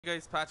Hey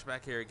guys, Patch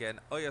back here again.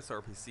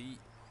 IESRPC.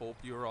 Hope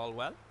you're all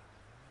well.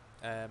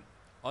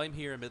 I'm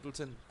here in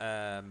Midleton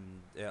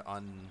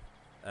on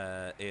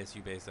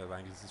ASU based out of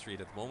Anglesea Street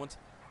at the moment.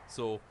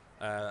 So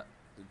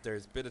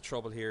there's a bit of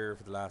trouble here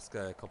for the last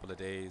couple of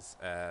days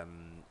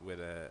with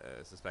a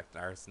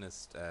suspected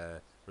arsonist,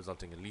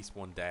 resulting in at least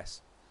one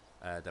death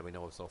that we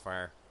know of so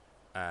far.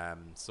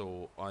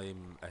 So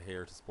I'm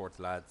here to support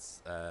the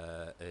lads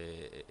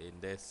in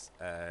this.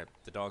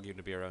 The dog unit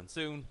will be around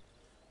soon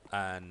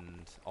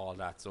and all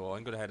that. So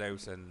I'm going to head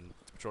out and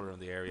patrol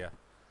around the area.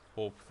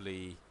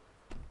 Hopefully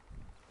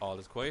all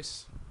is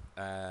quiet,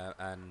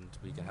 and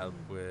we can help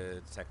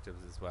with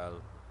detectives as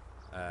well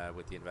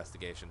with the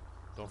investigation.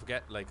 Don't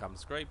forget, like, comment,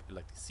 subscribe. If you'd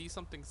like to see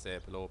something, say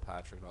it below.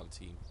 Patrick and all the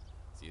team.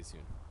 See you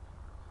soon.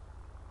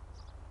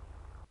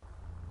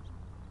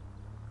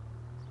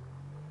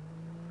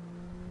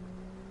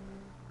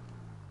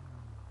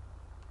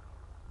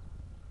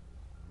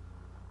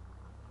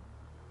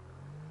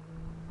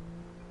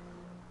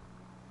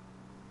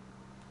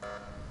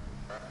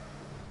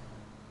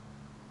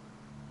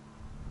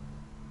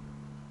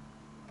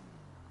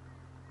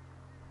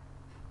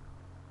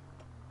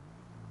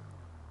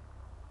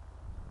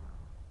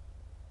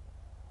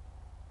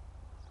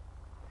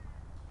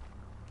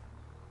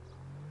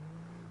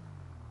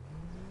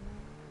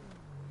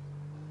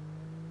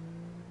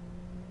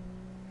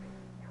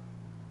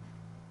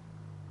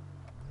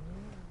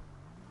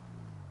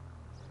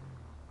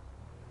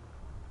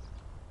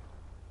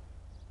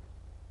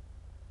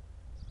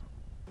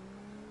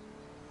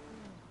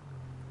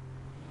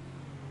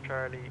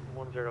 Charlie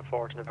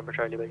 104 to November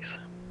Charlie base.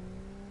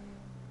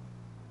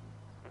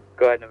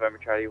 Go ahead, November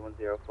Charlie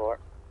 104.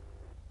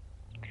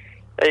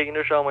 Yeah, you can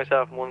just show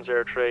myself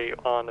 103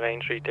 on the main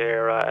street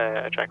there,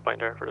 a checkpoint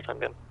there for the time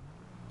being.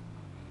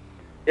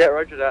 Yeah,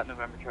 roger that,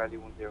 November Charlie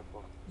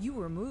 104. You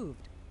were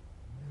moved.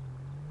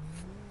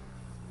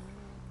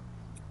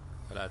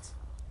 Hey lads.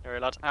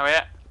 Alright lads, how are you?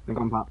 Think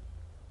I'm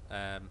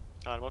Pat.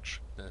 Not much.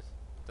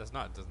 There's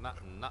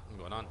nothing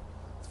going on.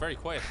 It's very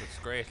quiet, which is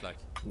great. Like,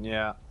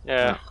 Yeah.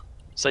 Yeah.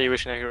 So you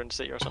wishing you were in the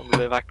city or something to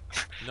live back?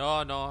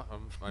 no,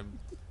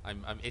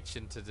 I'm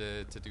itching to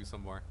do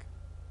some work.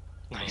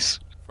 Nice.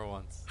 For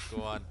once.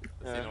 Go on.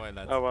 See you in a while,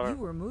 lads. Oh, well. You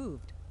were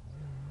moved.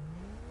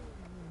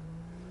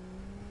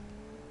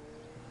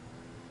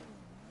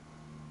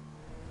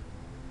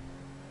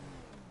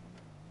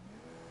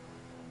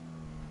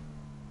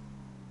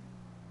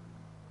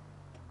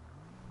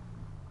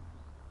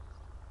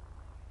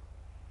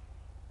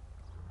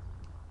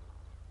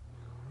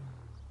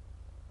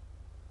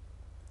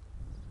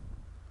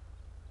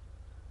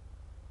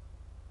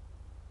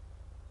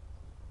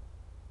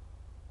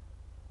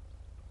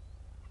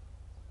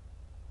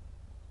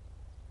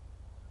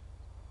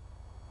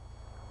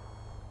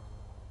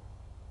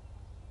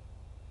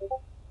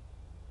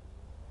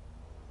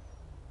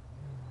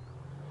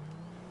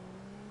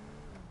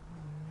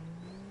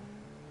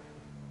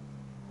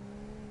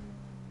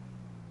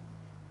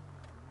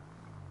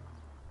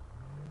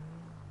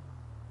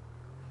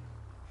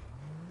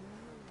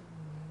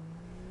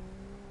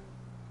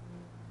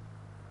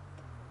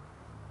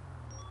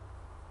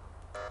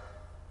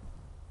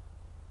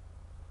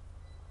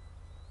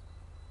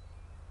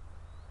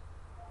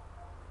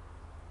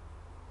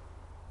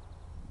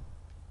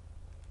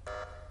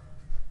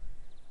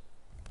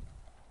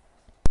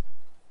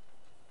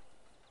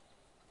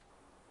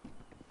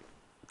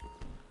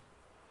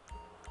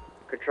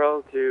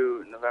 Control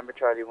to November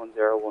Charlie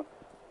 101.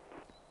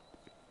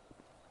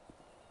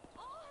 Oh,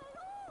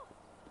 hello!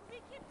 We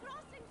keep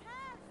crossing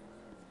paths.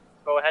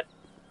 Go ahead.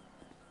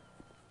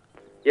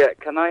 Yeah,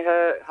 can I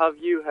have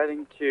you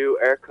heading to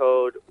air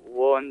code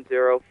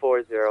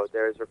 1040?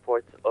 There's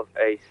reports of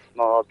a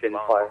small bin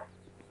fire.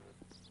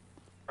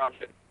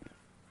 Roger.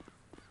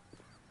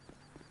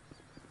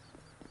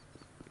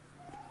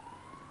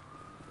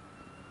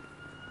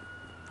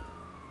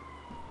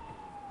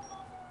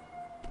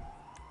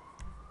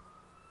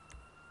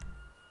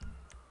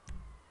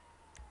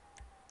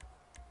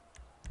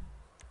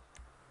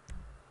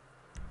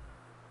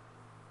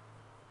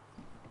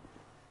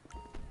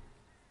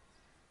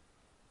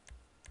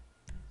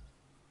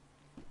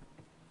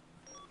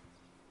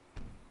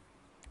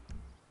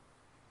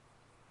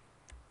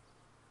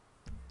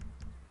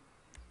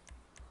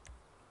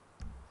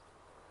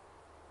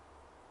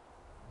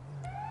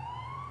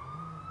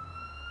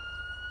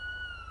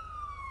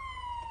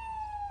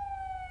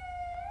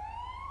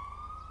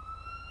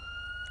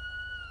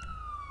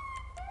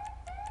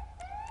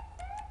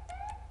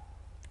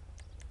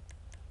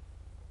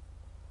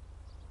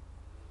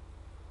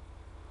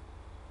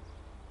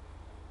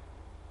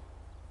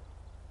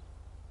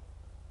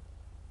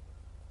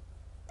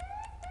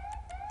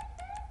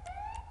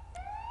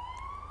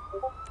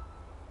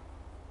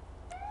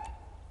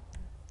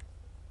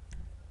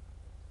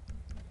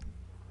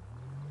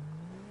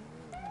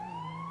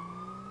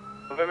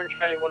 November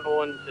Charlie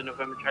 101 to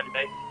November Charlie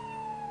base.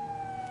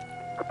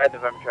 Go ahead,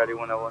 November Charlie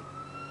 101.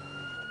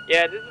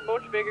 Yeah, this is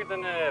much bigger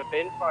than a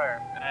bin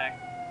fire.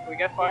 Can we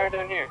get fire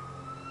down here?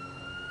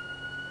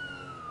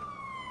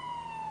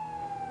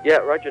 Yeah,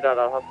 roger that.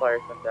 I'll have fire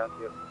sent down to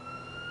you.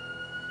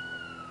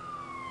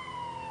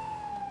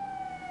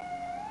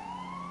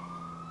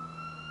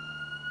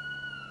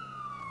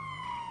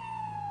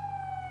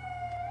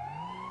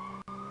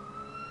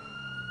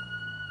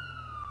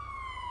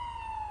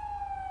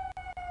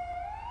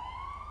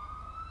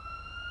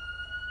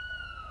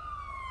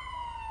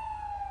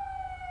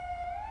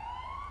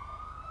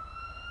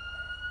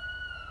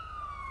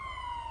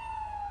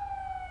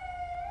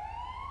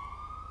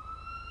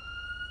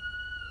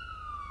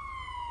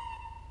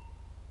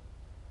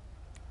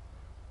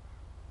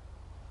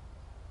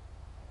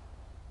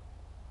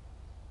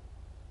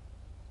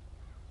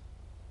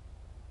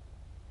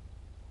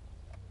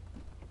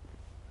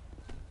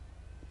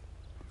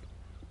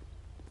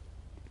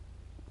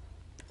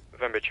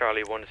 November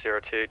Charlie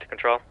 102 to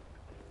control.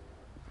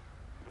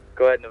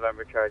 Go ahead,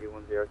 November Charlie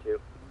 102.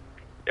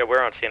 Yeah,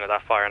 we're on scene of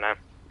that fire now.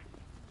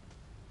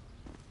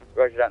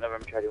 Roger that,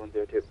 November Charlie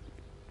 102.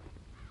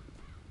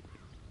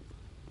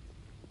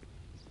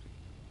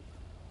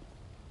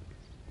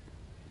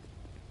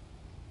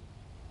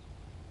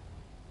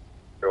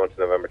 Everyone to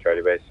November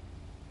Charlie base.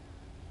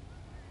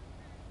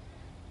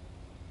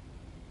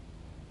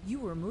 You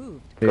were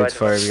moved. It's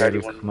fire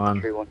brigade, come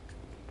on. Can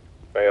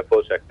I get a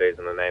full check please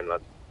on the name,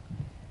 lads?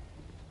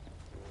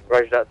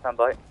 Roger that, stand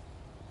by.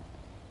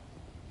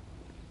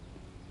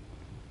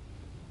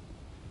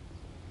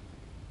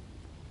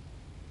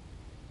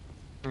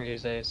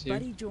 Here's ASU.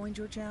 Buddy joined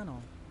your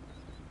channel.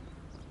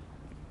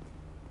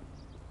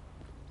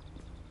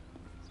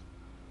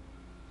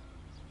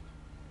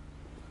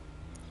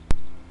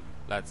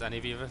 Lads, any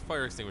of you have a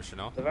fire extinguisher,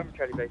 no? November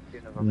Charlie base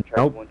 2, November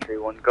Charlie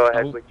 131. Go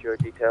ahead with your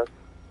details.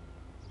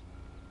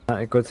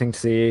 A good thing to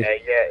see. Yeah,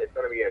 it's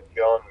going to be a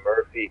John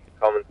Murphy,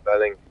 common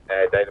spelling,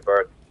 date of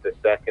birth, the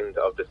 2nd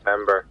of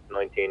December,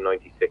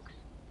 1996.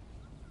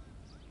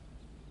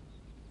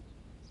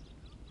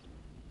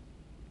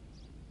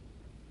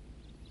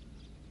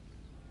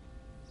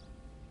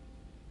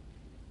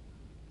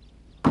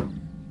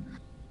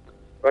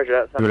 Roger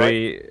that, stand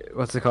by.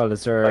 What's it called?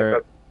 Is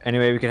there any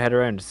way we can head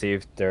around to see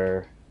if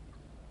they're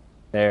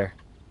there?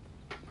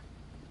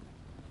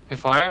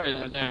 Fire?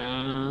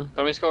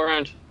 Let me go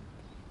around.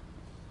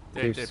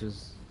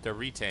 They're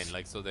retained,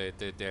 like, so they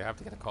have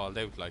to get called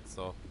out, like,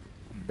 so.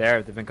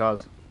 They've been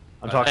called.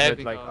 I'm talking about,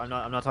 like, I'm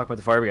not talking about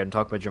the fire brigade. I'm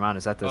talking about your man.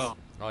 Is that this?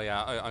 Oh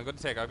yeah, I'm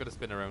gonna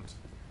spin around.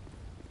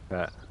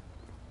 Yeah.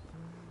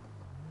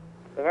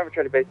 November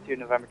Charlie base 2,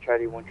 November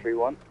Charlie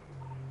 131.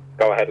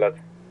 Go ahead, lads.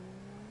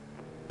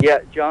 Yeah,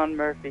 John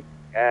Murphy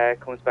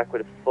comes back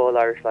with a full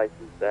Irish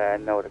license,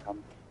 no other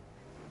comments.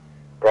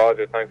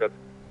 Roger, thanks, lads.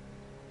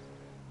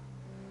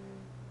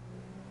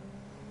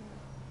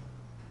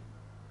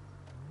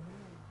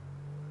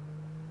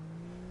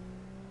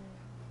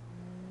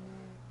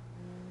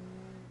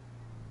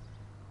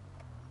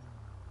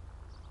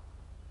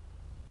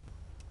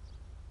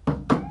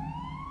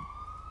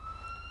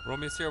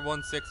 Romeo Sierra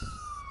 16.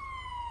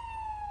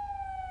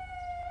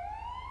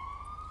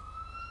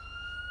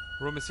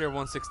 Romeo Sierra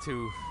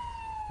 162.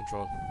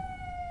 Control.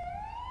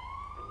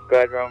 Go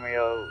ahead,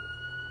 Romeo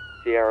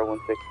Sierra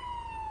 16.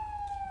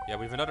 Yeah,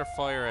 we have another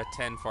fire at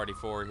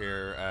 10:44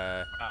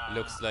 here.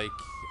 Looks like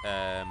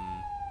a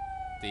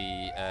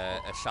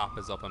shop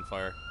is up on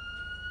fire.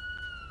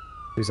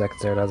 2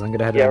 seconds there, lads. I'm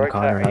gonna head around the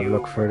corner and have a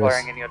look for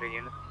this. Any other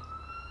units?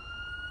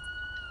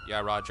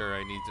 Yeah, Roger.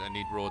 I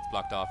need roads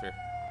blocked off here.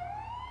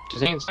 Do you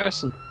think it's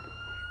Arson?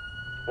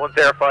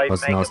 105.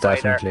 No, it's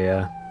definitely,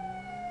 yeah.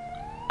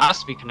 Has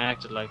to be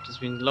connected, like, there's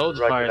been loads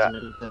of fires in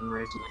Midleton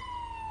recently.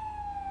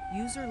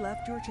 User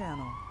left your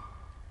channel.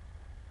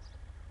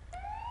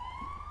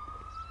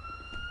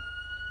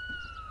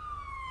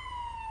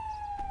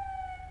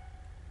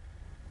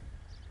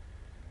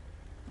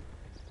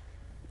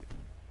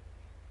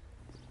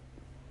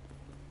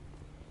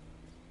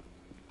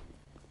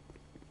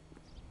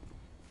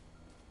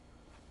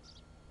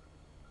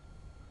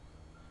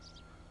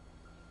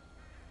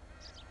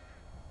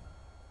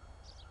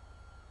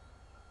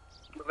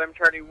 November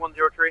Charlie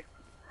 103.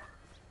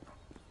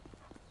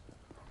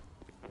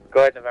 Go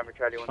ahead, November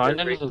Charlie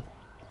 103.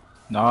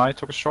 No, I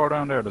took a short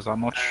down there. There's not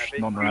much,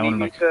 nothing around.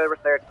 Like, to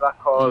refer to that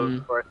call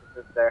for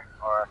assistance there,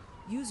 or...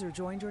 User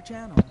joined your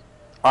channel.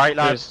 Alright,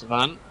 lads.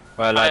 Van.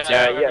 Well, lads,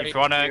 if you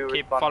want to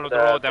you follow the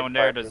road down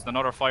there, there's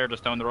another fire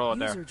just down the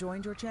road User there.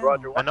 joined your channel.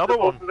 Roger, Another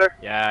one?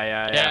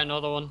 Yeah.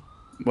 Another one.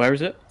 Where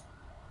is it?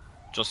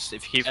 Just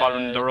if you keep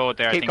following the road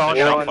there, I keep think going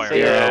there's a down, fire.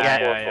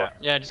 yeah.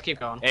 Yeah, just keep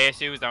going.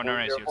 ASU's down there,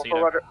 ASU, you'll see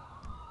them.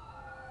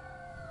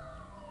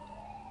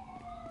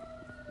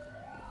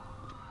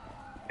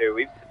 Here,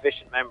 we've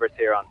sufficient members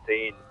here on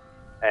scene.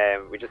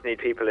 We just need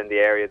people in the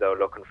area though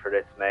looking for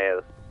this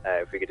male.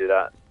 If we could do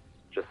that,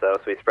 just so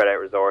we spread out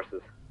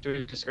resources. Do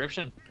a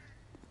description.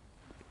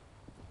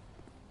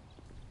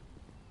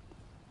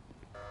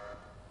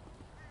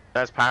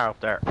 There's power up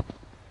there.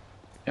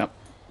 Yep.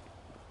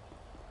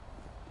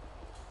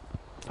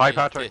 Hi,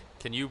 Patrick.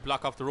 Can you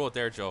block off the road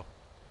there, Joe?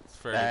 It's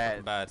fairly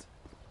fucking bad.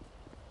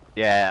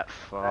 Yeah,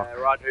 fuck.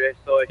 Roger,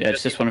 so Yeah,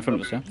 it's this one in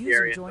front of us, yeah?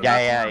 User joined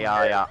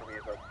Yeah.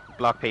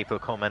 block people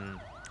coming.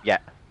 Yeah.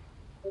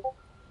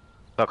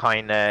 So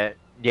kinda,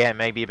 yeah,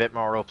 maybe a bit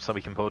more up so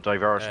we can put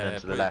diversion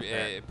into the left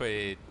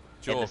there.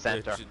 Joe, in the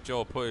centre.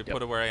 Joe, put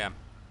it where I am.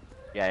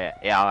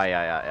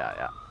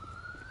 Yeah.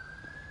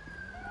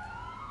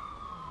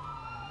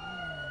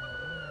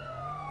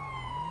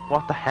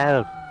 What the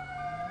hell?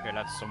 Here,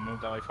 let's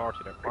move the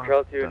I-40 there.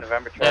 Control 2,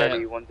 November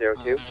Charlie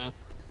 102.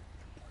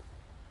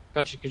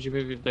 Gotcha, could you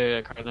move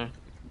the car there?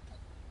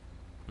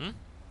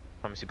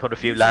 Promise you put a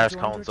few large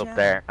cones up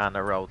there and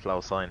a road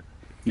close sign.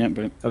 Yeah,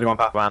 brilliant. How's it going,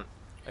 Pat? Oh,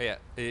 yeah,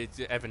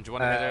 Evan, do you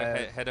want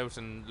to head out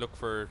and look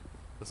for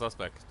the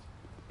suspect?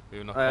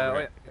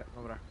 Over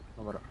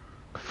Over there.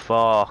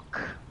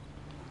 Fuck.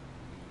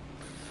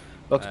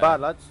 Looks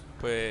bad, lads.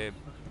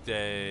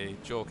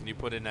 Joe, can you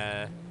put in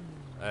a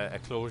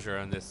closure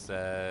on this,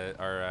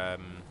 a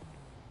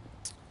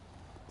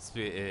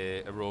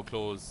road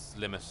close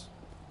limit?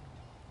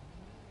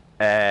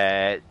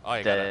 I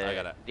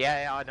got it.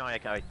 Yeah, I know. I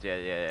got it.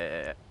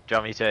 Yeah. Do you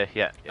want me to?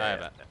 Yeah. I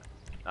have it.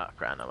 Ah,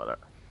 grand over there.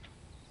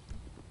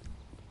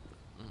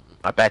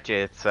 I bet you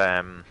it's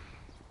same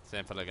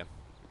fella again.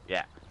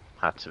 Yeah,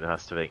 has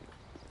to be.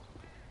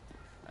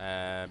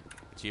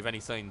 Do you have any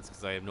signs?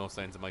 Because I have no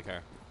signs in my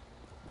car.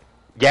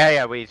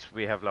 Yeah, we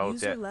have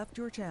loads. User Yeah. left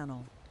your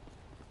channel.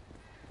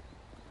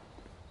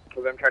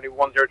 November Charlie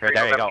 103.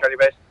 There you November go. Charlie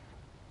base.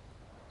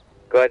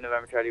 Go ahead,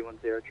 November Charlie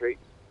 103.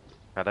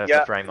 That's Yeah,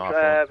 the frame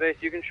off. base,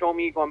 you can show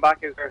me going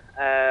back out there.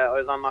 I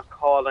was on that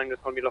call. I'm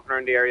just going to be looking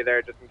around the area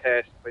there just in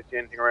case. If I see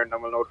anything around,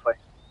 then we'll notify.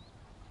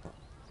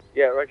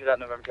 Yeah, roger that,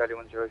 November Charlie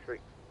 103.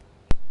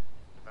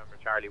 November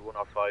Charlie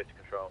 105 to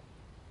control.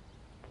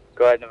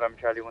 Go ahead, November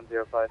Charlie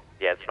 105.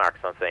 Yeah, it's marks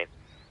on scene.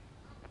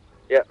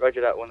 Yeah,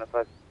 roger that,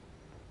 105.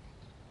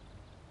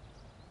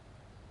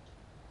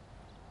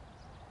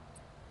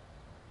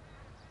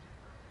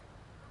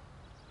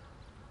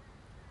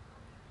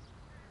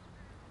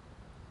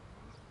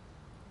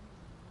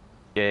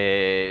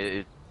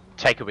 Yeah,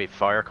 take away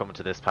fire coming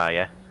to this pad,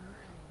 yeah.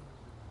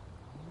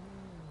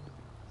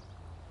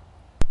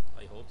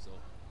 I hope so.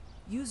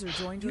 User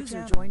joined your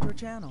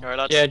channel. Alright,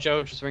 lads. Yeah,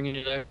 Joe, just ringing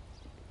you there.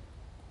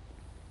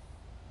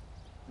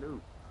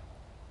 No.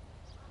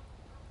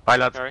 Hi,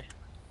 lads. Sorry.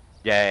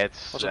 Yeah,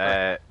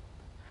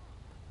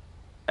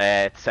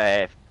 it's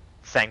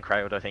same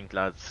crowd, I think,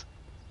 lads,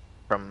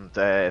 from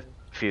the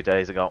few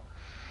days ago.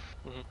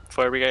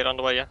 Fire brigade on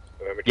the way, yeah?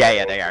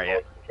 Yeah, they are, yeah.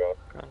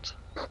 Grand.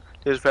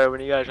 There's when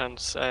you get a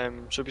chance,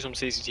 should be some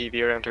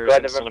CCTV around here Go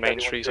on the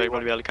main street, so you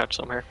want to be able to catch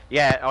some here.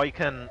 Yeah, I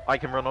can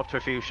run up to a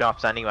few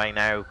shops anyway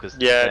now, because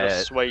yeah,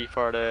 just wait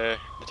for the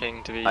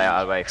thing to be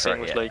I'll wait for it,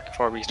 extinguished, yeah. like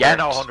before we start.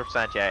 Yeah, no,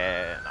 100%,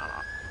 yeah,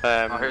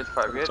 no. Here's the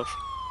fire brigade.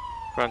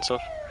 Grand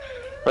stuff.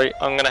 Right,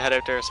 I'm gonna head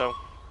out there, so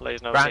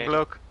ladies know. Grand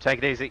look, take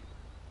it easy.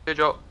 Hey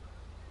Joe.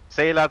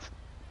 See you, lads.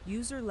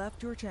 User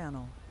left your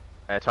channel.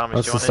 Thomas,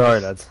 What's do you the want story,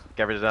 to lads?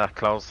 get rid of that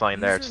close sign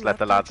there, User just let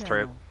the left lads your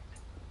through. channel.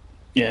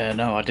 Yeah,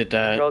 no, I did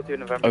Control 2,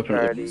 November open it.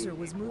 Charlie User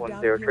was moved out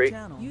of your 103.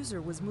 channel.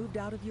 User was moved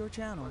out of your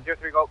channel.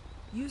 103, go.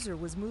 User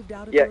was moved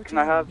out of Yeah, your can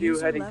I channel. have you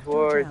User heading left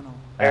your towards channel.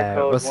 air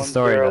code what's the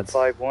story, lads?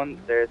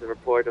 1051? There's a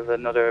report of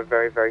another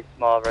very, very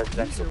small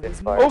residential User bin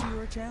was fire. moved to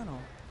your channel.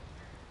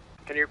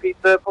 Can you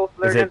repeat the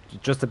postal Is there it again?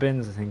 just the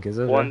bins, I think, is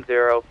it?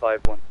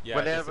 1051. Yeah,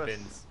 Well, just the yeah, but-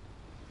 bins.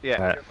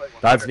 Yeah.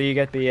 Lads, do you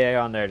get BA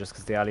on there just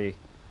because the alley...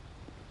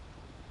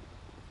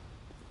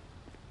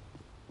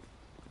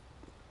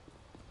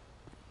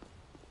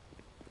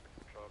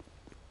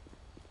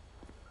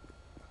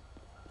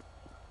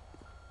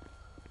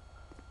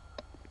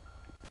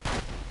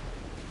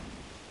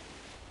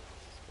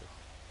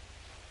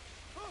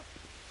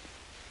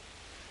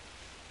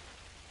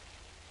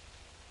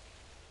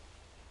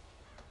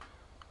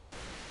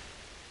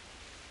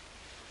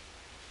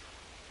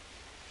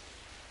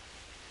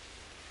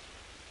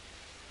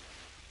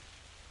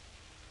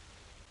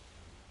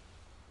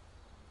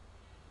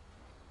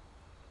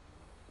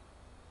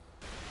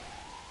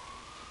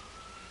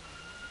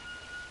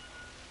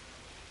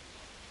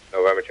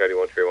 November Charlie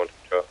 131 to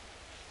control.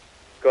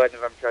 Go ahead,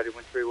 November Charlie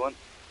 131.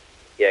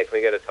 Yeah, can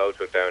we get a tow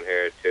truck down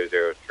here,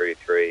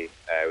 2033?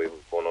 We have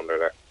one under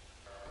there.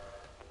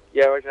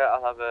 Yeah, roger that.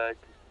 I'll have a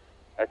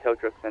tow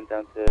truck sent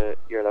down to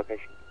your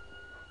location.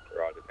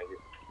 Roger, thank you.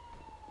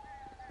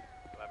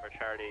 November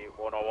Charlie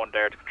 101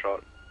 there to control.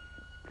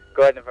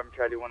 Go ahead, November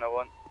Charlie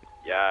 101.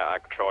 Yeah, I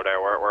control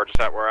there. We're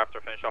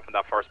after finishing off in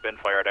that first bin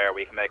fire there.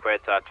 We can make way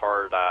to that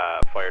third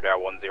fire there,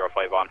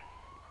 105 on.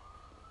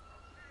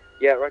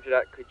 Yeah, roger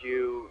that. Could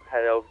you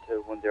head over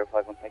to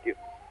 1051? Thank you.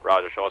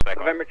 Roger, show us back.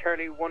 November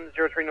Charlie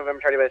 103,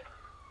 November Charlie base.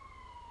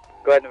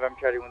 Go ahead, November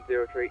Charlie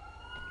 103.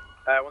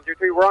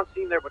 103, we're on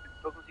scene there, but there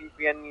doesn't seem to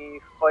be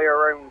any fire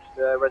around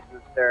the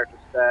residents there.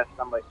 Just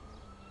stand by.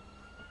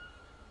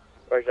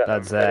 Roger that.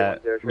 Lads, November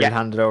Charlie 103. we'll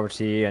hand it over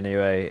to you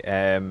anyway.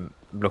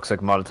 Looks like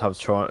Molotov's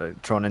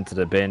thrown into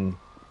the bin.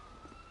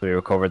 We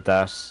recovered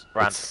that.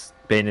 Its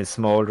bin is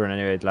smouldering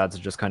anyway. The lads are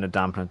just kind of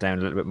damping it down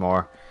a little bit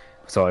more.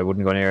 So I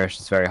wouldn't go near it.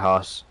 It's very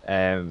hot.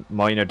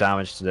 Minor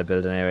damage to the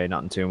building anyway,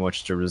 nothing too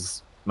much. There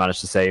was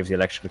managed to save the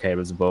electrical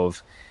cables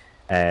above,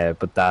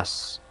 but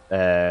that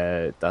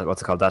that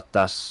what's it called? That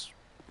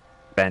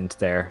bend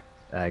there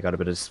got a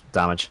bit of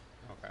damage.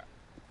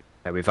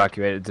 Okay. We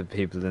evacuated the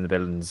people in the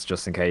buildings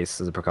just in case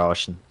as a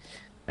precaution.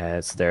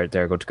 So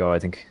they're good to go, I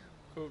think.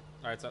 Cool.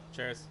 Alright, so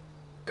cheers.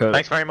 Cool.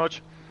 Thanks very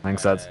much.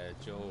 Thanks, lads.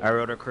 Joe,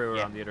 Our other crew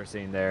are on the other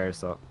scene there,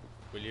 so.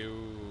 will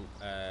you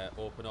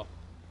open up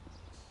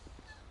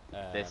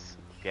This,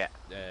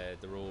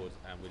 the road,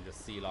 and we'll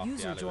just seal off the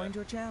User alleyway. joined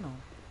your channel.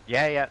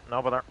 Yeah,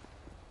 no bother.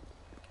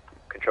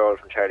 Control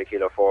from Charlie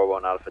Kilo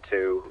 41 Alpha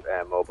 2,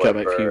 mobile Jack,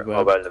 if for you,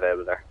 mobile and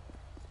available there.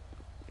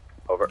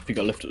 Over. Have you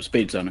got lift up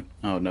speeds on it?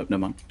 Oh, no, never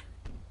mind.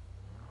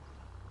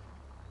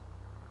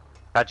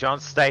 John,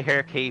 stay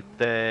here,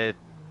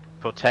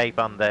 put tape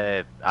on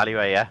the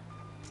alleyway, yeah?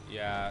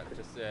 Yeah,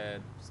 just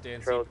stay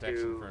in Control seat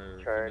protection for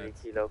 2, Charlie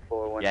Kilo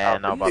 41 Yeah,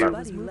 no bother.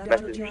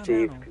 Message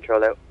received,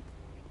 control out.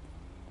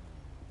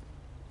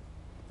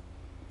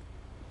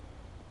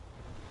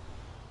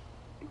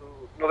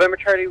 November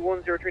Charlie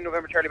 103,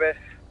 November Charlie base.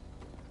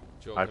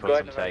 Joe, I'll put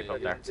some tape up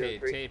there.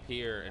 Tape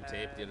here and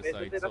tape the other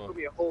side. That So could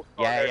be a whole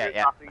call Yeah, there. yeah, There's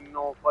yeah. nothing,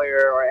 no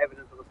fire or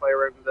evidence of a fire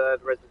around the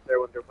residence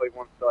there when they're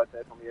 5-1, so I'd say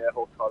it's only a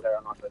host call there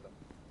on our side.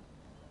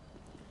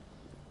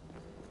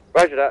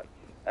 Roger that.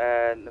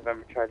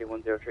 November Charlie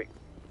 103.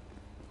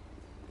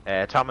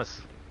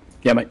 Thomas.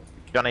 Yeah, mate.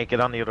 Johnny, get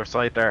on the other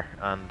side there,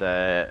 and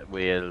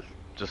we'll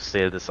just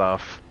seal this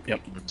off. Yep.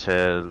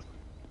 Until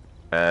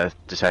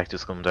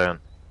detectives come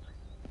down.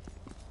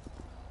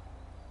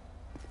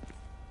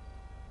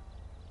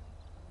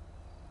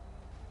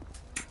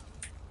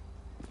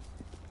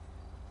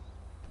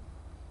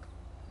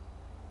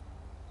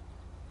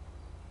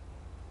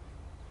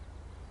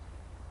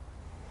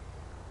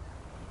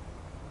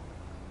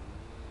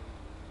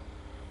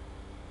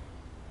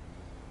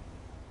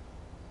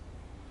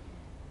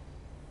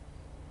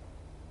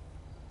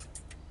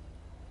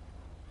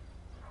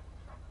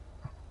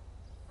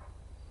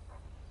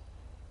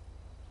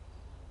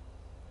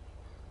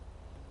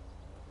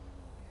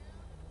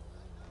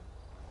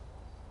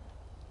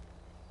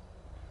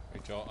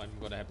 right, Joe, I'm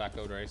gonna head back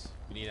out, right? If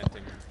you need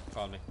anything,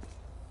 call me.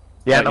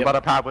 Yeah, no bother,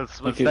 yep. Pat. We'll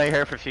stay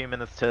here for a few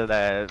minutes till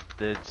the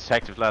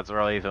detective lads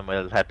arrive, and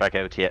we'll head back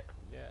out to you.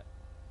 Yeah.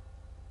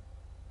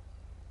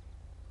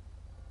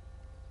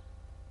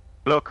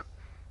 Look.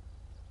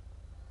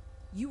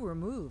 You were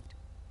moved.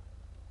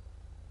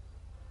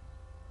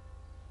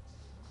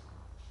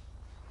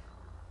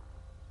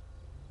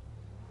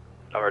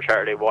 Number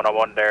Charlie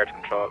 101 there to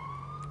control.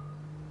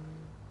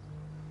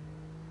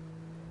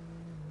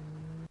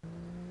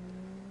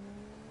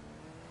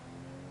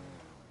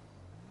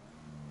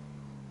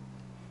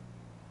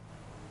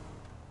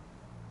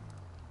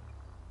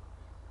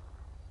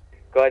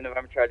 Go ahead,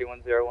 November Charlie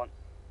 101.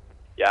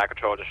 Yeah,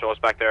 control. Just show us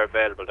back there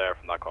available there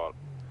from that call.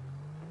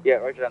 Yeah,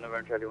 roger that,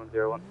 November Charlie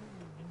 101.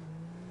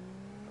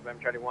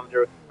 November Charlie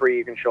 103,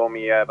 you can show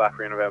me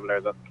battery and available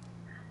there. That.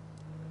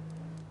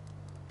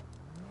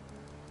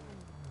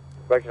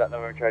 Roger that,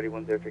 November Charlie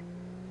 103.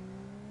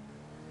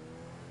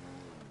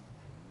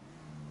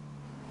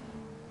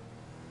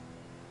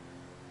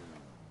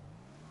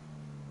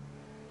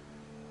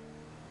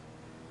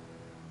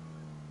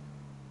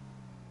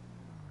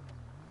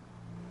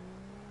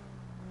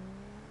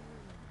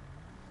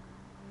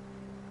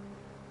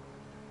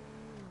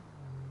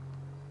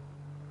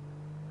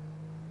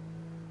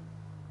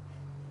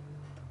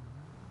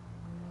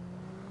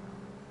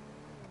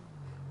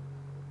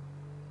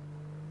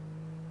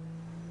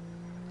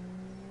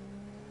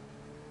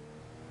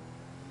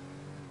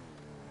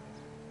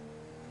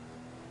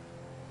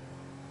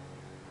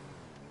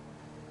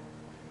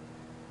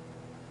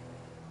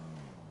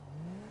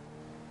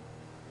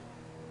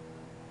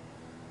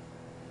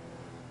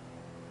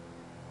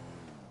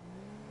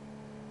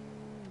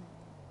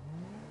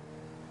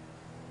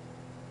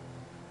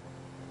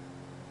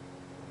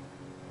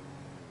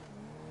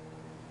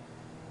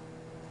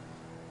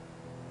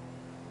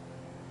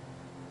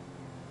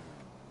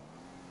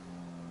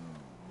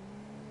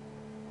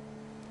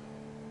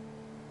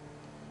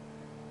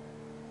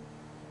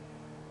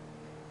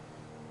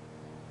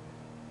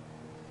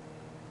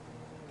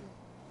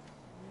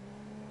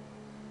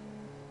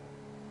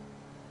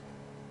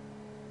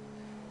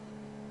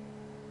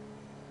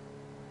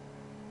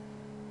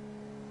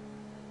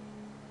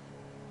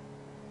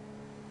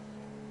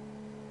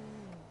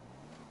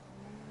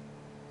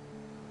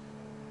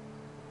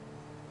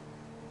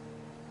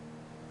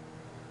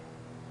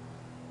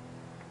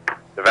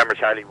 November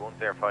Charlie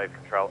 105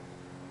 control.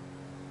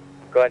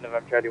 Go ahead,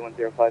 November Charlie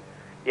 105.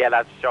 Yeah,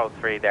 lads, show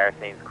 3 there.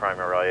 Seems crime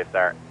arrived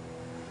there.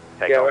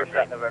 Take Yeah, over roger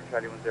that, November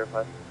Charlie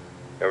 105.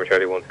 November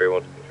Charlie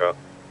 131 to control.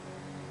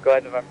 Go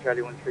ahead, November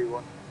Charlie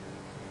 131.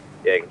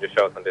 Yeah, you can just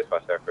show us on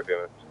dispatch there for a few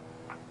minutes.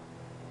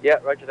 Yeah,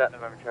 roger that,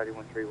 November Charlie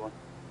 131.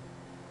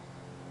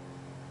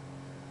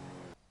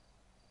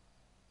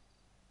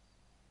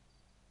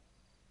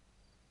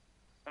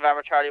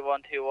 November Charlie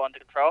 121 to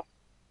control.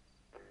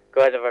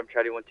 Go ahead, November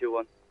Charlie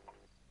 121.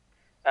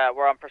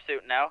 We're on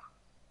pursuit now.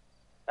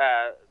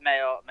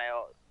 Male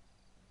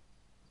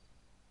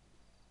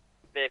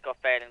vehicle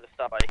failing to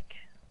stop bike.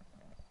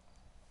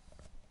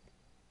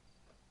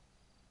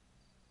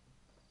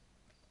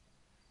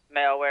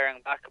 Male wearing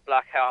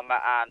black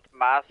helmet and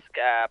mask,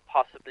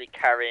 possibly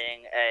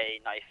carrying a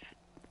knife.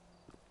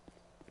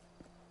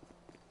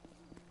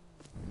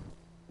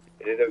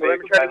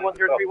 November Charlie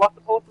 103, what's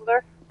the postal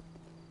there?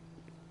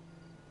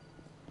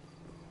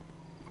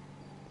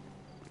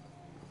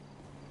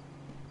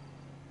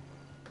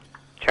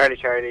 Charlie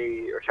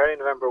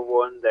November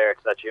 1 there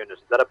to that unit. Is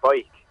that a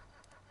bike?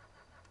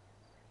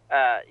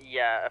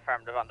 Yeah,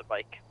 affirmative on the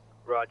bike.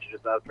 Roger,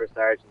 just as per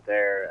sergeant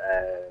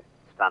there,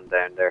 stand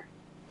down there.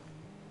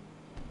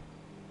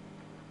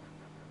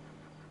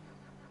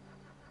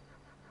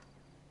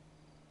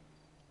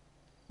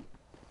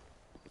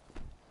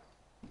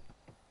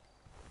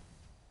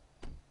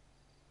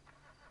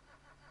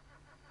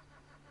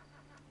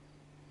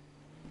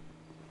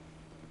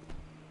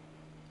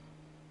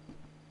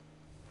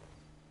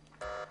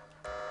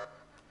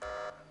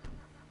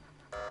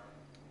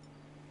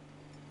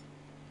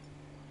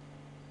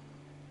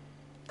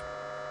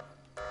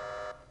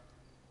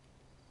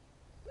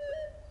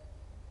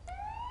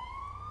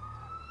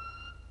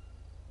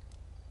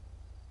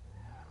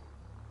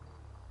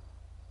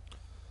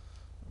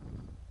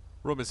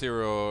 Roman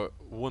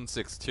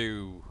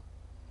 0162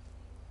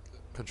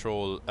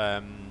 control.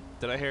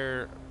 Did I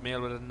hear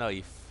male with a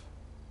knife?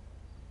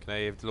 Can I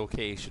have the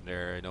location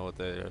there? I know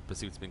the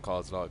pursuit's been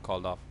called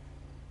off.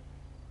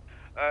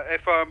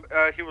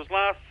 He was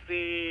last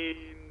seen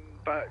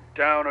back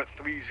down at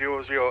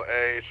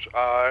 3008.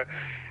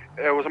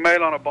 It was a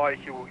male on a bike.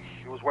 He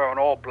was wearing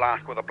all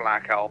black with a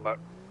black helmet.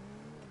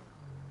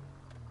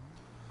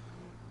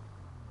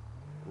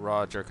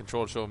 Roger.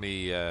 Control, show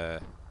me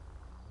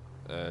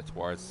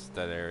towards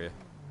that area.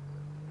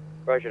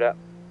 Roger that.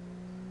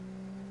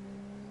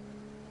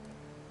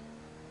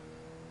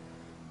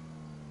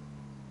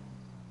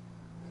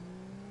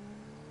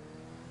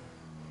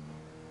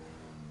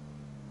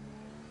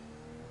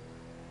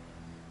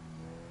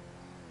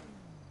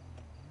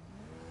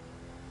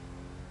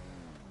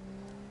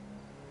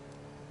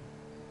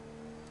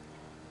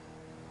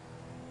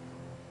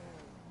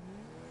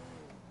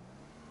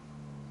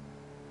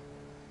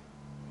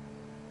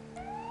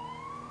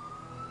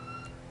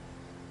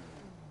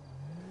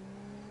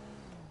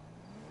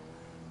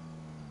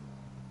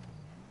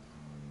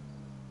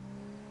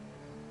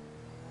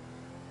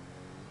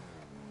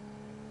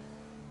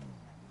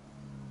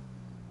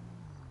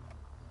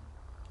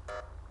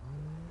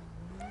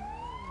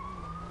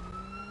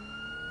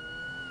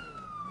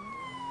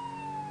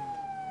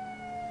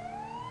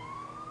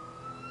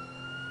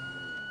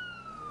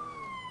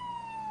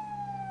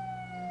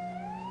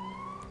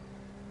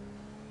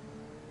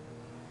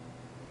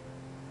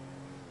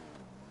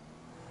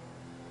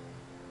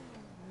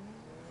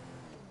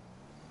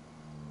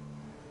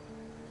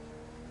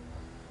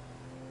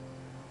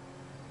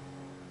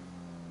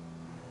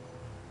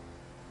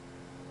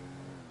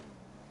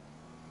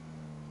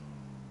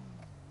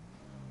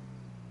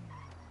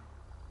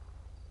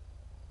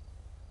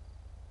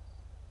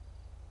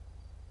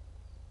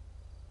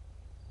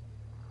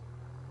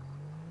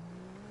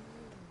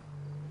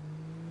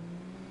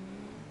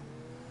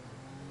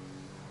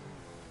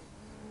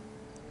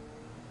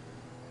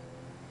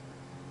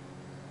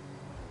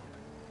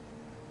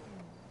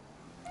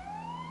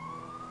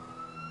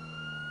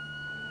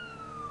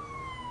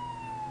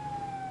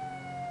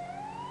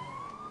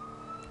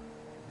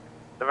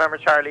 November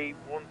Charlie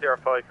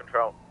 105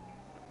 control.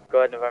 Go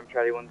ahead, November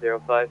Charlie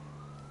 105.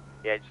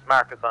 Yeah, just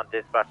mark us on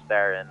dispatch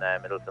there in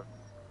Midleton.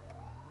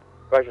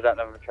 Roger that,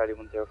 November Charlie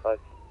 105.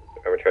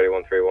 November Charlie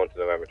 131 to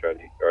November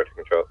Charlie, or to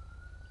control.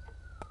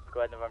 Go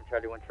ahead, November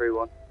Charlie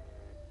 131.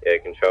 Yeah,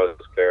 control is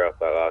clear off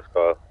that last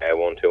call.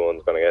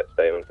 121's going to get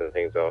statements and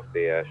things off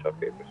the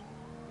shopkeepers.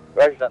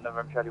 Roger that,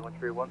 November Charlie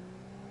 131.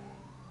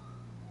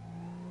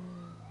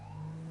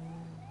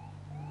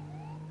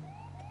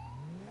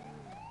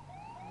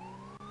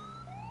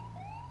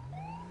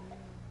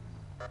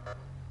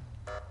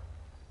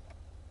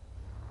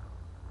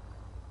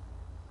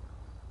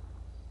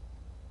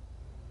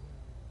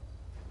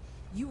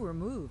 You were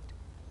moved.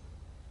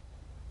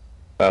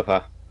 Well,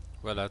 Pa.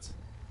 Well, lads.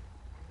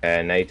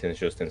 Nathan's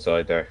just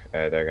inside there.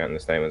 They're getting the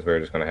statements. We're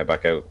just going to head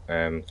back out.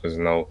 There's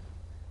no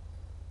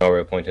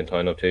real point in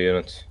tying up two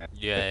units.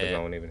 Yeah. There's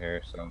no one even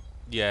here, so.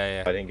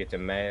 Yeah. I think it's a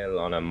male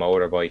on a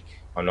motorbike.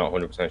 I'm not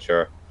 100%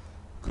 sure.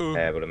 Cool.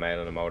 But a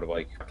male on a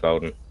motorbike,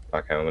 clothing,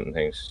 black helmet and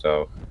things.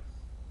 So,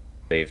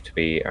 believed to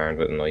be armed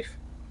with a knife.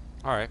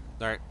 Alright.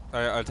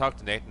 I'll talk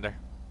to Nathan there.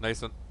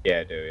 Nice one.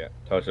 Yeah, do, yeah.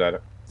 Talk to you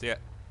later. See ya.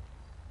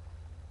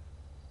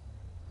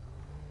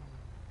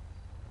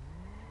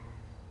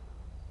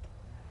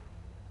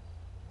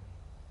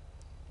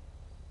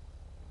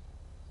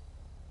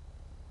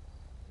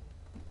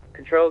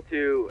 Control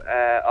to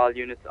all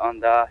units on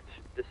that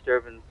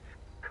disturbance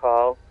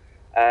call.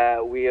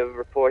 We have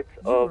reports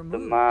of the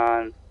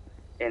man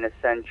in a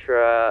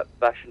Sentra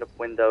bashing up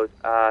windows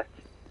at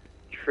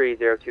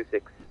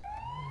 3026.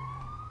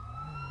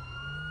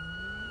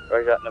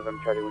 Roger that,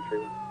 November Charlie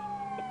 131.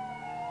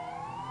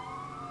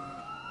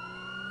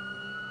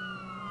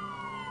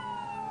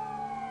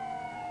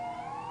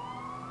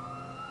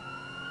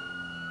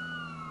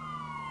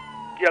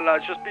 Yeah,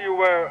 lads, just be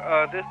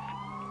aware,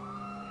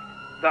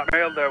 that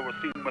male there was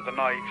seen with a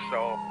knife,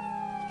 so...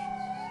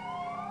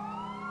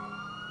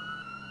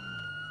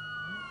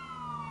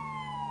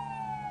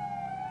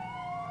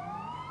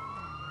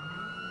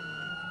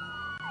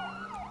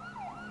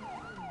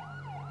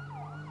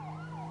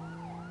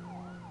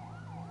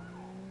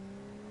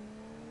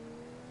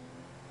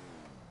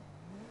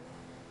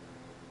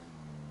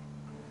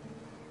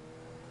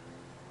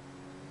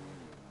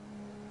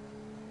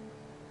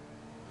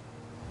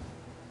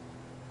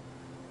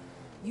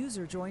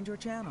 User joined your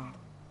channel.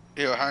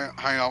 Here,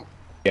 hang on.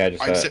 Yeah,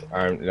 just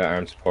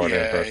arm support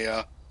in first.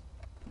 Yeah.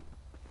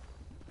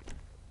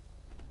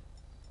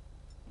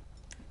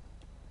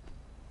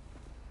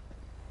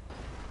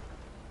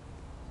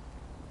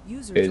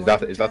 User Is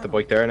that the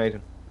bike there,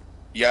 Nathan?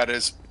 Yeah, it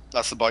is.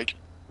 That's the bike.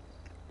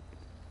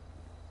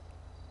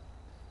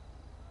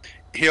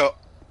 Here.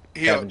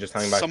 Kevin, just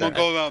hang back Someone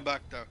there. go around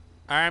back there.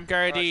 Arm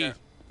guardie.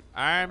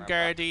 Arm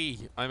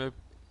guardie. I'm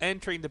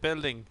entering the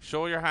building.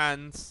 Show your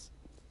hands.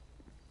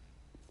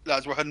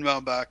 Lads, we're heading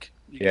round back.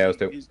 Yeah, let's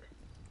do.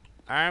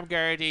 Arm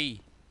guardie.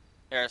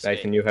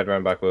 Nathan, you head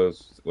round back. We'll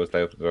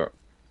stay up to the door.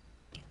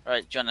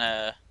 Right, do you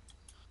wanna...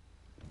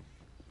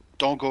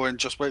 Don't go in,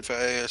 just wait for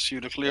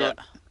ASU to clear it.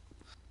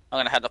 I'm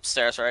gonna head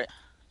upstairs, right?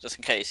 Just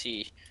in case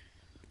he...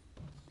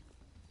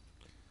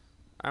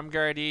 Arm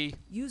guardie.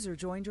 User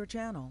joined your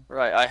channel.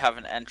 Right, I have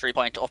an entry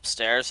point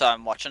upstairs, so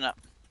I'm watching it.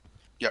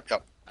 Yep.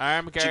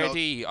 Arm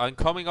guardie. I'm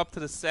coming up to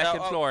the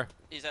second floor.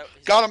 He's out.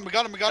 Got him.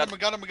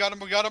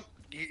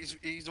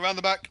 He's around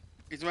the back.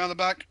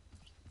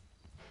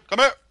 Come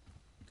here.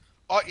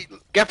 Oh,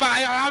 Get back! I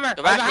have a hammer!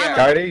 Go back here.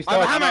 Guardie, I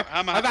have a stop.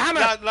 hammer! I have a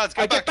hammer! Lads,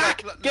 get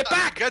back! Get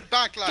back! Get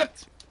back,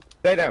 lads!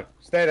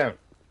 Stay down.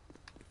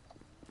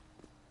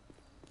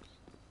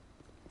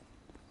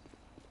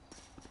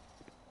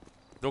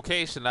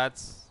 Location,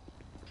 lads.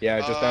 Yeah,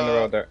 just down the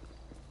road there.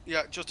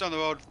 Yeah, just down the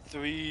road,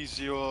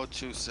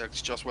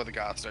 3026, just where the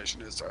gas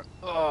station is, sir.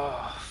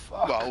 Oh,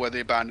 fuck. Well, where the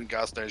abandoned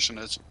gas station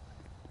is.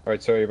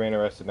 Alright, so you're being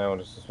arrested now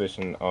under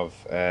suspicion of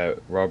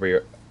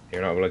robbery.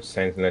 You're not allowed to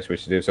say anything unless you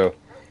wish to do so.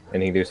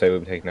 Anything you do say will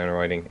be taken down in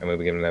writing and will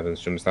be given evidence.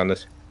 Do you understand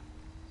this?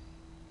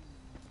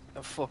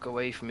 The fuck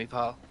away from me,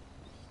 pal.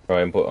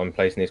 Alright, I'm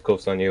placing these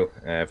cuffs on you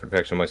for the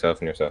protection of myself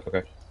and yourself,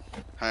 okay?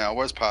 Hang on,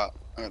 where's Pat?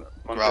 I'm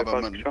gonna grab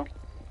him and...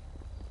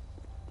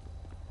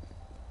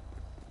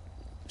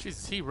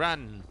 Jesus, he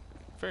ran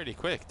fairly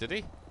quick, did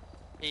he?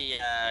 He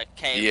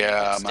came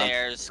Yeah,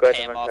 upstairs, man.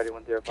 came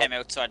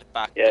outside the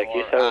back Yeah, door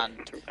you saw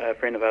and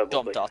friend available.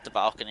 jumped off the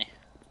balcony.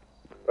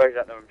 Roger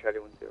that, November Charlie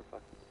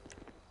 105.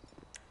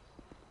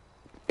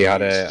 He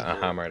had a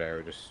hammer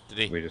there. Did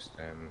he? We just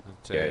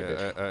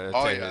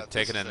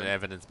taking in an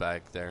evidence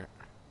bag there.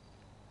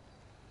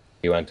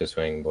 He went to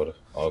swing, but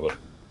all good.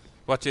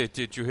 What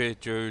did you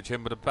hit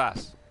him with a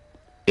bat?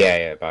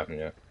 Yeah, batting,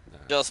 yeah.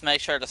 Just make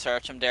sure to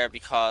search him there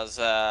because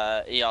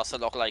he also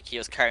looked like he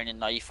was carrying a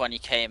knife when he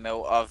came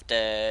out of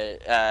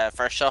the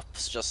first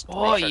shops. Just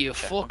what are you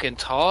fucking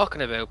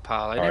talking about,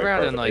 pal? I never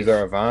had a knife. Is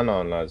there a van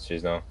on, lads?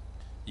 She's no.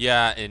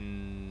 Yeah,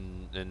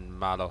 in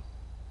Mallow.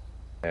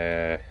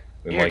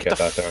 We might get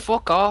that there.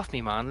 Fuck off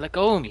me, man. Let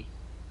go of me.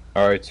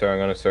 Alright, sir, I'm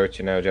gonna search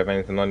you now. Do you have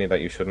anything on you that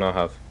you should not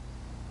have?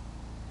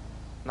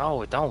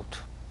 No, I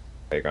don't.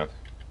 Okay, Grant.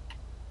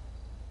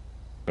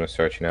 I'm gonna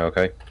search you now,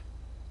 okay?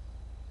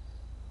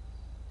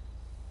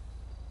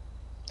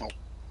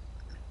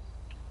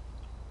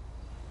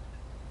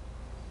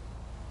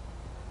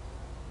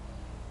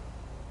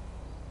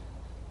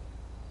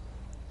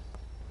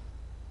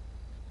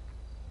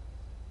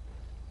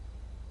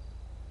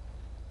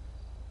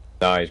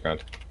 Nah, he's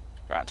Grant.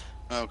 Grant.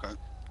 Okay.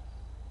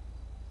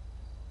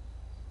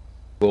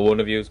 Will one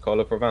of you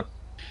call up for a van?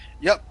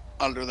 Yep,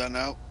 I'll do that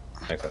now.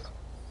 Thanks, lads.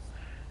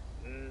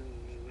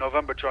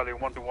 November Charlie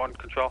 121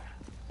 control.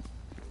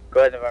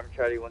 Go ahead, November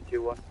Charlie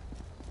 121.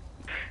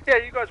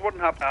 Yeah, you guys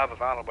wouldn't happen to have a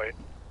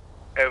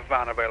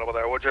van available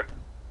there, would you?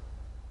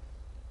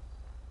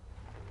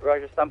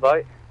 Roger, stand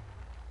by.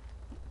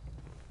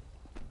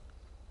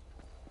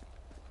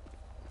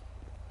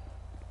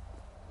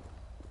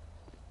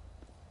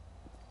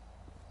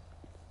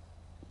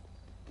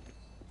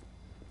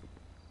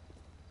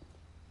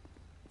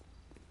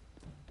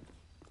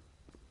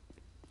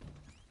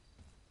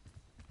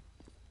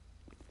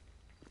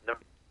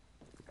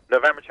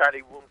 November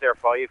Charlie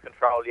 105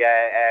 control,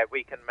 yeah,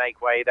 we can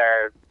make way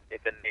there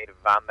if in need of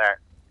a van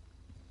there.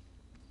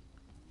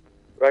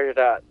 Roger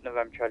that,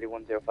 November Charlie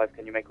 105,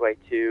 can you make way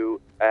to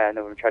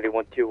November Charlie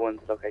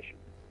 121's location?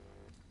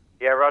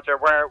 Yeah, Roger,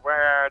 where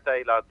are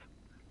they, lads?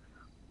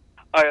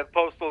 The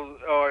postal,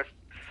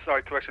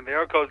 correction, the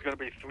air code is going to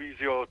be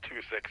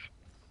 3026.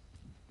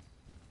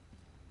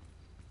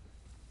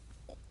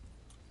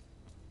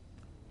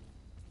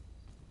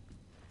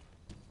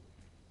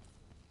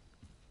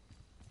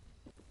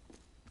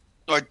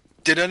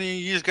 Did any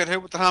of you get hit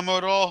with the hammer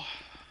at all?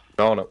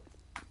 No.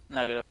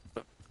 No.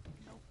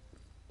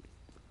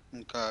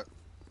 Okay.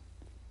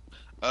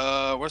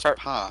 Where's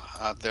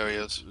Pa? There he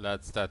is.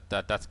 Lads,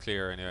 that's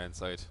clear anyway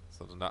inside,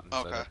 so there's nothing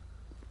inside. Okay.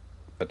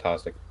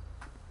 Fantastic.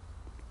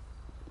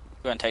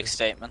 We're going to take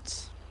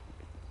statements.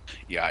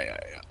 Yeah.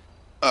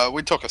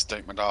 We took a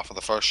statement off of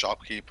the first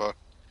shopkeeper.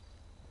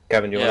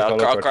 Kevin, do you want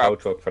to call up our tow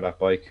truck for that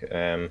bike?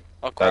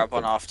 I'll grab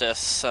one off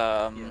this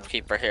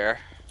keeper here.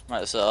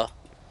 Might as well.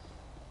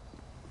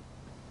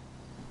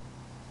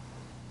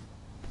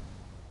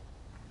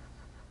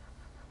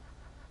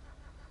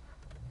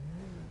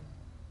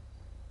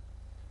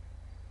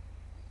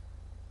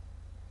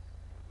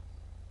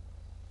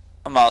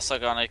 I'm also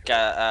gonna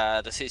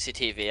get the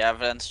CCTV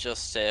evidence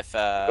just if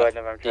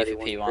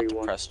DVP want to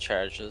press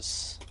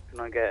charges. Can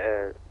I get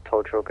a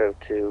tow truck out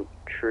to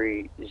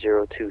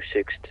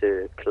 3026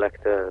 to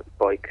collect the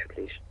bike,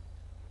 please?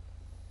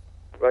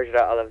 Roger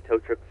that, I'll have a tow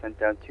truck sent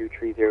down to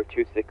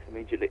 3026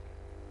 immediately.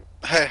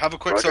 Hey, have a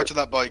quick search of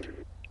that bike.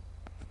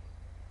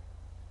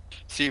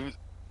 See,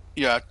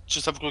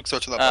 just have a quick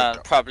search of that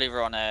bike. Probably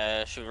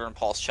should run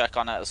pulse check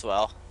on it as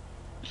well.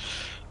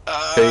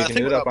 So you can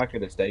do that back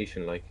at the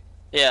station, like.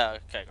 Yeah,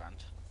 okay, grand.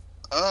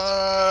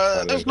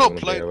 There's no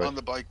plate on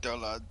the bike there,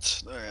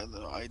 lads.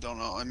 I don't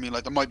know. I mean,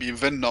 like, there might be a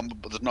VIN number,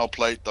 but there's no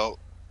plate, though.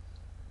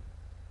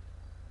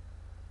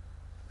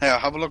 Hey,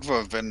 have a look for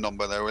a VIN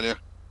number there, will you?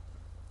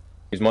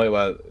 You might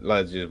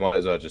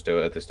as well just do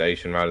it at the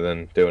station rather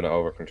than doing it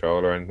over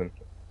control or anything.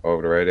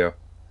 Over the radio.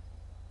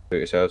 Do it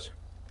yourselves.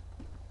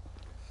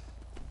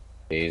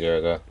 Easier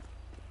as well.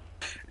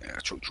 Yeah,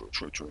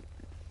 true.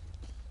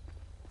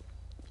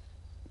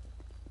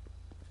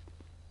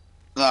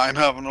 I'm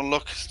having a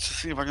look to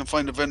see if I can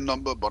find a VIN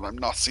number, but I'm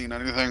not seeing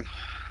anything.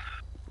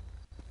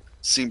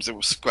 Seems it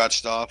was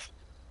scratched off.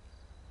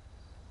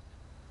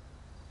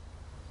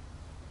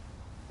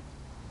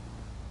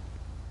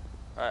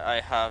 I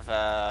have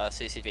a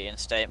CCV and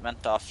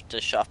statement off the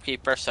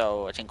shopkeeper,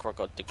 so I think we're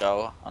good to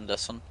go on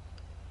this one.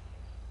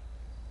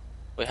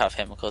 We have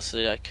him in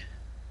custody, like.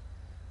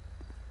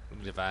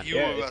 Yeah,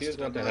 if you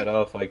want to head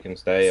off, I can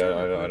stay.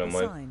 I don't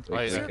mind.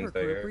 I can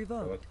stay here.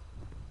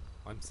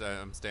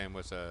 I'm staying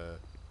with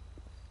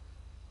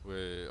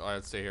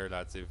I'll stay here,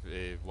 lads.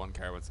 If one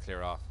car wants to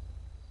clear off.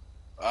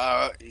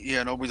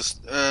 We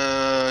just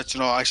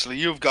actually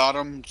you've got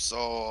him,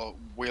 so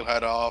we'll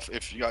head off.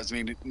 If you guys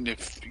need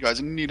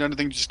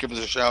anything, just give us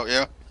a shout.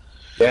 Yeah.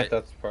 Yeah,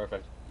 that's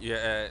perfect.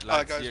 Yeah,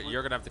 lads,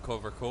 you're gonna have to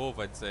cover Cove,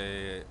 I'd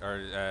say,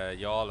 or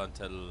y'all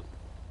until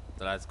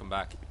the lads come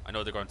back. I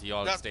know they're going to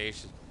y'all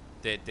station.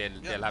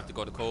 They'll have to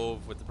go to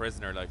Cove with the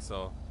prisoner, like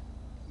so.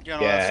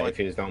 Yeah, if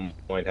you don't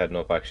mind heading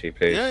up, actually,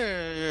 please.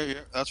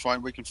 Yeah. That's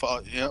fine. We can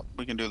follow. Yeah,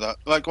 we can do that.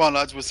 Like, go on,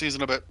 lads. We'll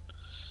season a bit.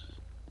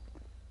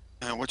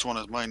 Which one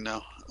is mine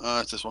now?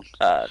 It's this one.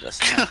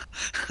 This one.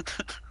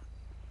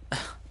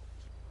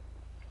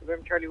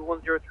 November Charlie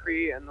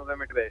 103 and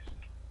November to base.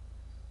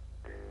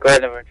 Go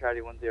ahead, November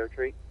Charlie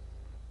 103.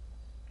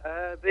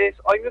 Base,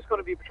 I'm just going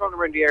to be patrolling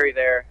around the area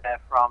there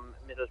from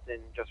Midleton,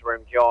 just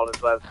around Yall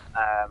as well.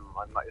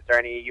 Is there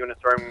any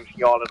units around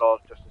Yall at all,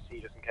 just to see,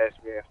 just in case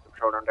we have to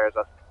patrol around there as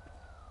well?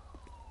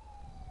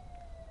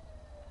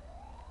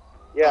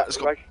 Yeah, let's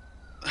go.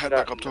 Head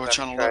back up to our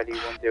channel. Charlie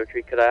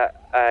 103, could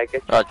I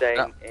get you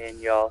staying in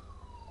Yall?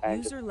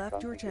 User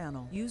left your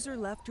channel. User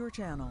left your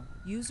channel.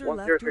 User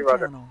 103,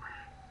 left your channel.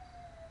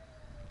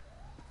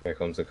 Here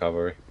comes the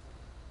cavalry.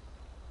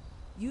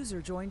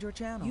 User joined your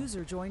channel.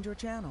 User joined your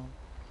channel.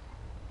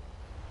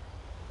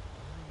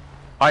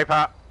 Hi,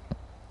 Pat.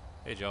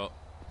 Hey, Joe.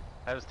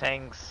 How's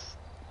things?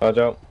 Hi,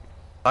 Joe.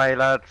 Hi,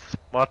 lads.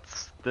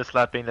 What's this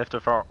lad being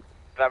lifted for?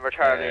 November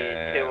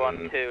Charlie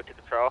 212 to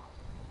patrol.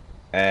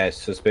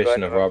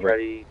 Suspicion of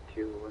robbery.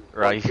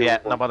 Right, yeah,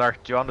 no bother.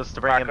 Do you want us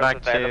to bring him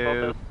back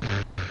to...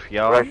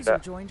 User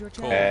joined your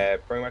channel.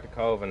 Bring him back to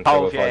Cove and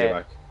we'll follow you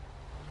back.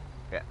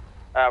 Yeah.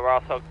 We're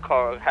also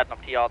heading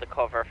up to y'all to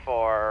cover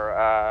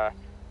for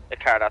the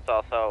car that's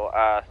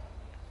also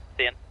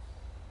seeing.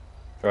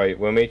 Right,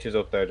 we'll meet you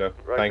up there, Joe.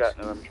 Right,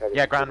 thanks.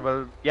 Yeah, grand.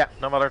 Well, yeah,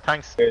 no bother.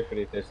 Thanks. Cheers for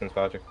the assistance,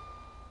 Patrick.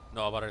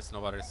 No bothers.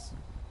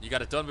 You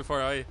got it done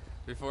before I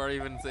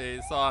even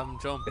saw him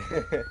jump.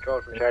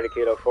 Control from Charlie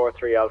Kilo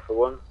 43 Alpha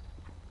 1.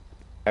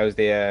 How's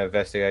the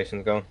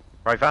investigations going?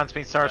 Right, van's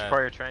been searched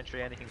prior to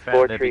entry. Anything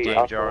found, there'll be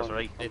dangers,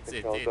 right?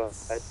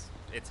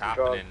 It's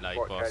happening, like,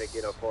 but... Charlie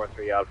Kilo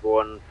 43 Alpha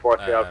 1.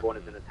 43 Alpha 1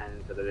 is in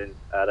attendance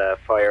at a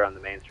fire on the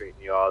main street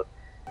in Yall.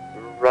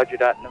 Roger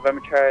that.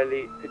 November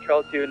Charlie,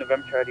 Control 2,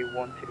 November Charlie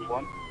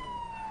 121.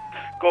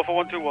 Go for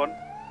 121.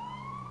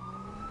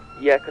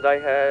 Yeah, could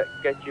I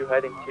get you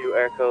heading to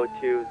air code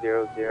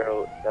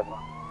 2007?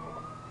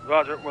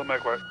 Roger, we'll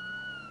make way.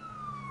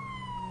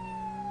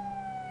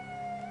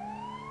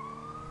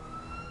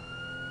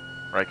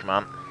 Right, come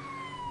on.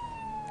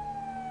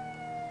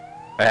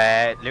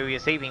 Louis,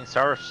 is he being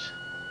searched?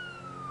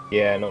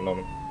 Yeah, no.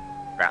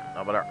 Right,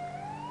 no bother.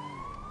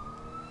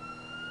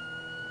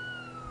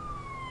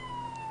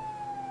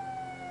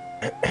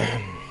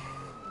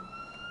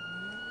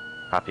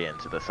 Happy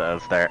into the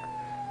cells there.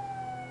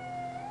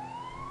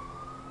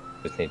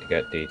 Just need to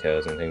get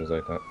details and things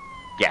like that.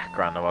 Yeah,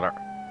 grand, no bother.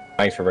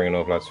 Thanks for bringing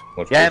up, lads.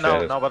 Much yeah,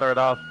 appreciated. no bother at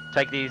all.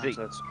 Take it easy.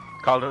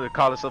 Call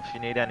us up if you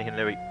need anything,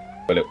 Louis.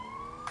 Will do.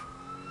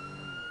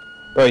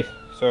 Right,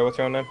 so what's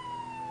your name?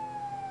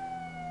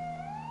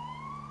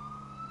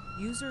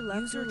 User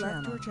left your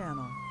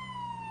channel.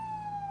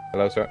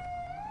 Hello, sir.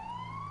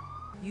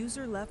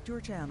 User left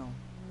your channel.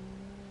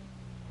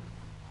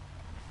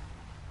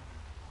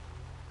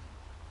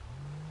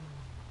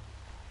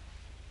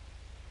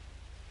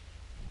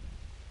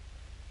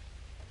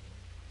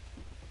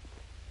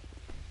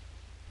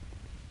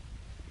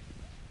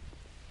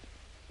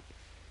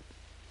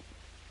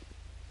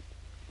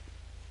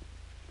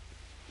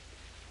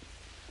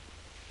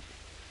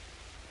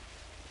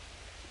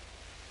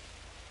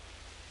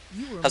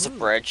 Has a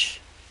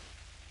bridge.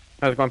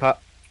 How's it going,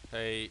 Pat?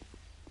 Hey.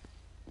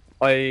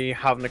 I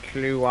haven't a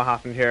clue what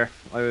happened here.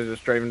 I was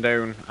just driving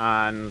down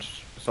and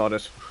saw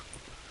this.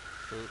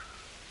 Cool.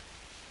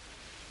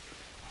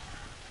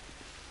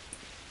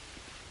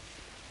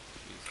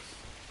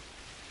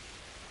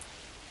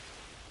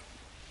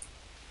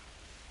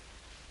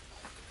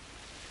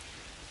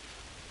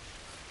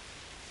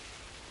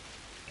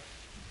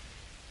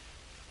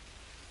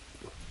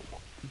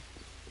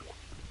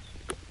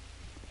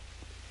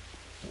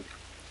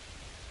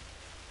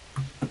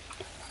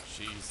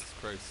 Jesus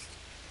Christ.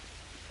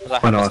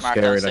 I know, it's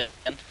scary. Like.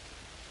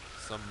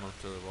 Some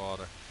of the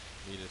water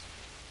needed.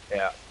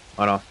 Yeah,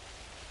 I know.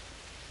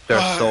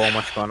 There's so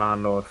much going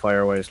on though,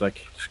 fireways,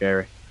 like,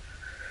 scary.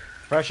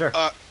 Pressure.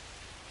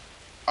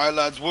 Alright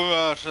lads,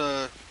 we're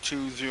at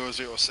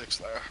 2006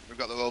 there. We've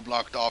got the road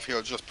blocked off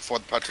here just before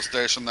the petrol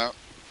station now.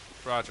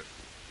 Roger.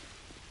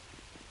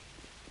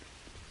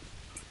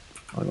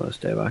 I'm gonna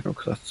stay back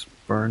because that's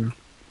burning.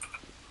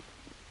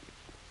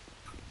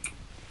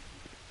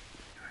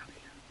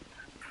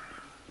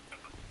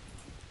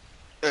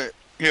 Hey,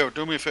 here,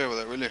 do me a favour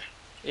there, will you?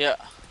 Yeah.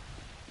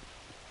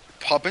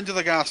 Pop into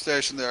the gas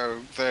station there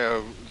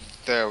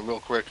real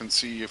quick and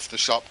see if the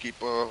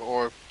shopkeeper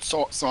or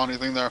saw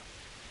anything there.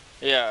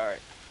 Yeah, alright.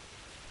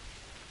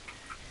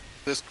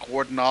 Just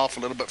cordon off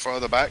a little bit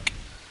further back.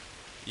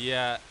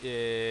 Yeah,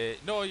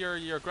 no,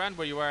 you're grand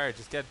where you are.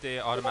 Just get the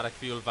automatic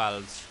fuel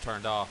valves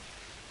turned off.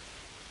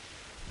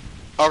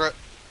 Okay.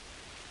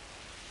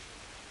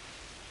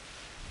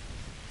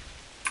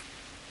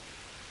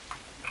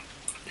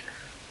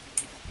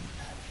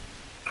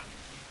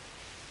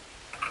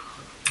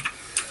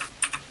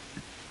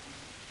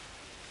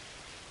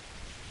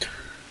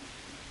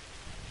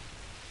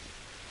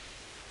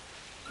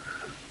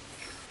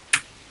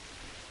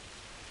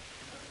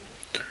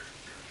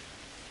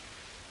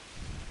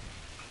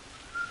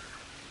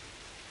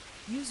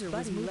 User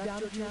was moved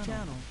out of your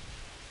channel.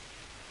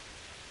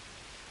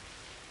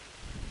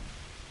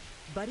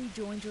 Buddy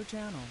joined your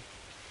channel.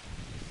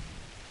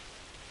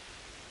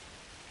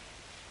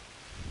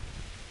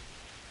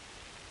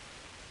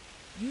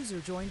 User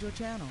joined your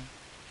channel.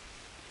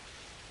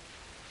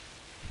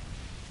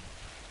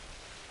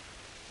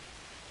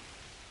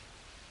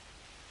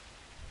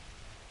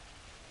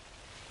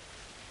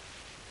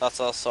 That's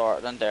all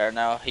sorted in there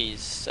now.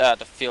 He's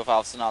the fuel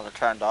valves and all are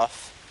turned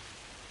off.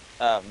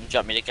 Do you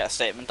want me to get a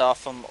statement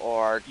off him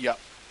or? Yeah.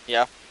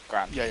 Yeah,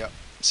 grand. Yeah.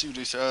 See what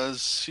he says.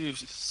 See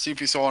if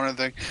he saw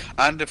anything,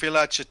 and if he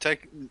lets you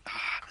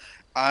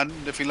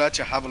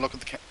have a look at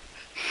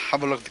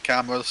the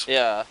cameras.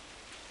 Yeah.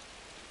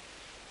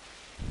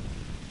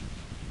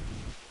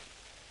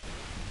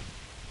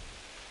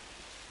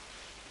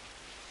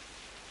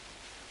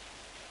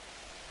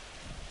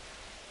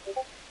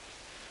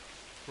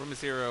 Room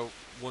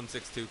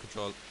 0162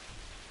 control.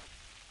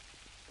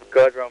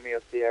 God, Romeo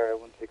Sierra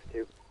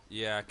 162.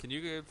 Yeah, can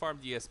you inform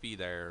the ESB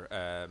there?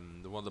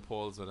 The one of the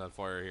poles went on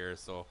fire here,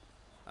 so,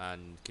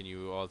 and can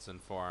you also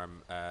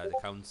inform the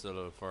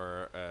council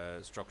for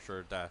a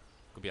structure that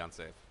could be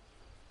unsafe?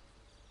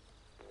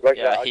 Right,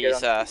 yeah,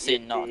 he's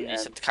seen nothing. He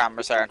said the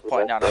cameras aren't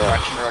pointing out a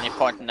direction; they're only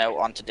pointing out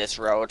onto this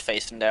road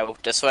facing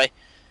out this way.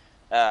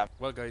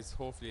 Well, guys,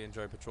 hopefully you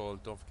enjoy patrol.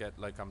 Don't forget,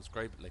 like, comment,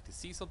 subscribe. Like to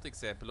see something,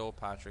 say it below.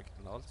 Patrick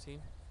and all the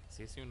team.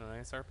 See you soon on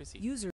IESRPC. User